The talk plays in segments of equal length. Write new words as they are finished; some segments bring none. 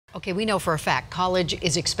Okay, we know for a fact college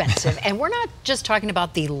is expensive, and we're not just talking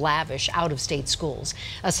about the lavish out-of-state schools.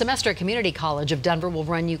 A semester at Community College of Denver will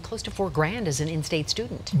run you close to $4,000 as an in-state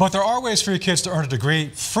student. But there are ways for your kids to earn a degree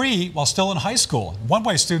free while still in high school. One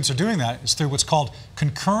way students are doing that is through what's called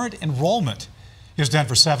concurrent enrollment. Here's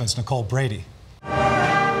Denver 7's Nicole Brady.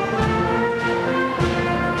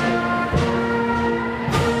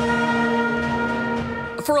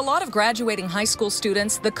 For a lot of graduating high school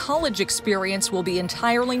students, the college experience will be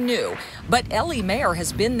entirely new. But Ellie Mayer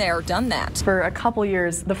has been there, done that. For a couple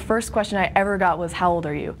years, the first question I ever got was, how old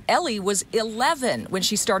are you? Ellie was 11 when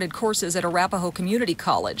she started courses at Arapahoe Community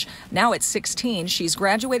College. Now at 16, she's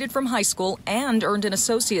graduated from high school and earned an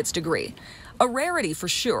associate's degree. A rarity for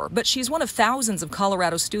sure, but she's one of thousands of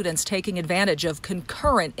Colorado students taking advantage of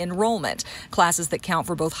concurrent enrollment, classes that count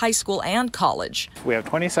for both high school and college. We have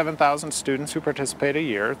 27,000 students who participate a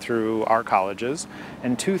year through our colleges,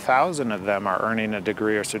 and 2,000 of them are earning a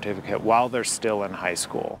degree or certificate while they're still in high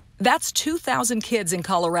school. That's 2,000 kids in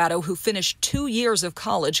Colorado who finished 2 years of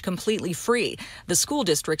college completely free. The school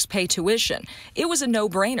districts pay tuition. It was a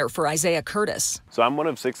no-brainer for Isaiah Curtis. So I'm one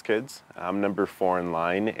of 6 kids. I'm number 4 in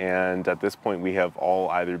line, and at this point we have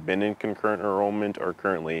all either been in concurrent enrollment or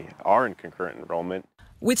currently are in concurrent enrollment.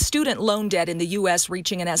 With student loan debt in the U.S.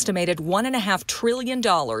 reaching an estimated $1.5 trillion,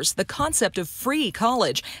 the concept of free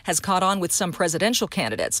college has caught on with some presidential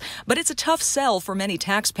candidates. But it's a tough sell for many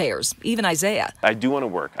taxpayers, even Isaiah. I do want to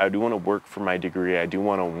work. I do want to work for my degree. I do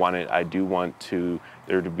want it. I do want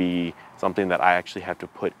there to be something that I actually have to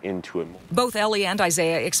put into it. Both Ellie and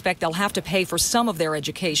Isaiah expect they'll have to pay for some of their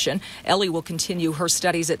education. Ellie will continue her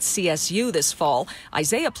studies at CSU this fall.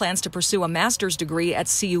 Isaiah plans to pursue a master's degree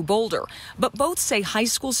at CU Boulder. But both say high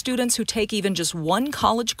school students who take even just one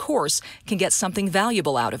college course can get something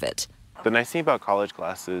valuable out of it. The nice thing about college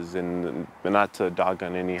classes, and not to dog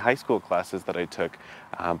on any high school classes that I took,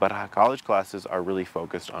 but college classes are really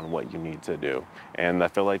focused on what you need to do. And I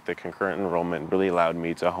feel like the concurrent enrollment really allowed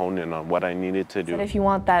me to hone in on what I needed to do. If you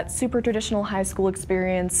want that super traditional high school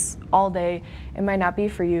experience all day, it might not be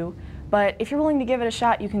for you. But if you're willing to give it a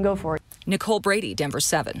shot, you can go for it. Nicole Brady, Denver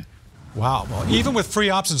 7. Wow. Well, even with free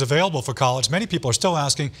options available for college, many people are still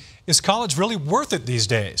asking, is college really worth it these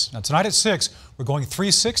days? Now, tonight at 6, we're going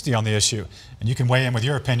 360 on the issue, and you can weigh in with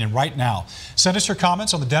your opinion right now. Send us your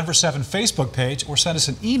comments on the Denver 7 Facebook page or send us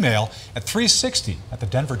an email at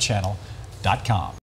 360@thedenverchannel.com.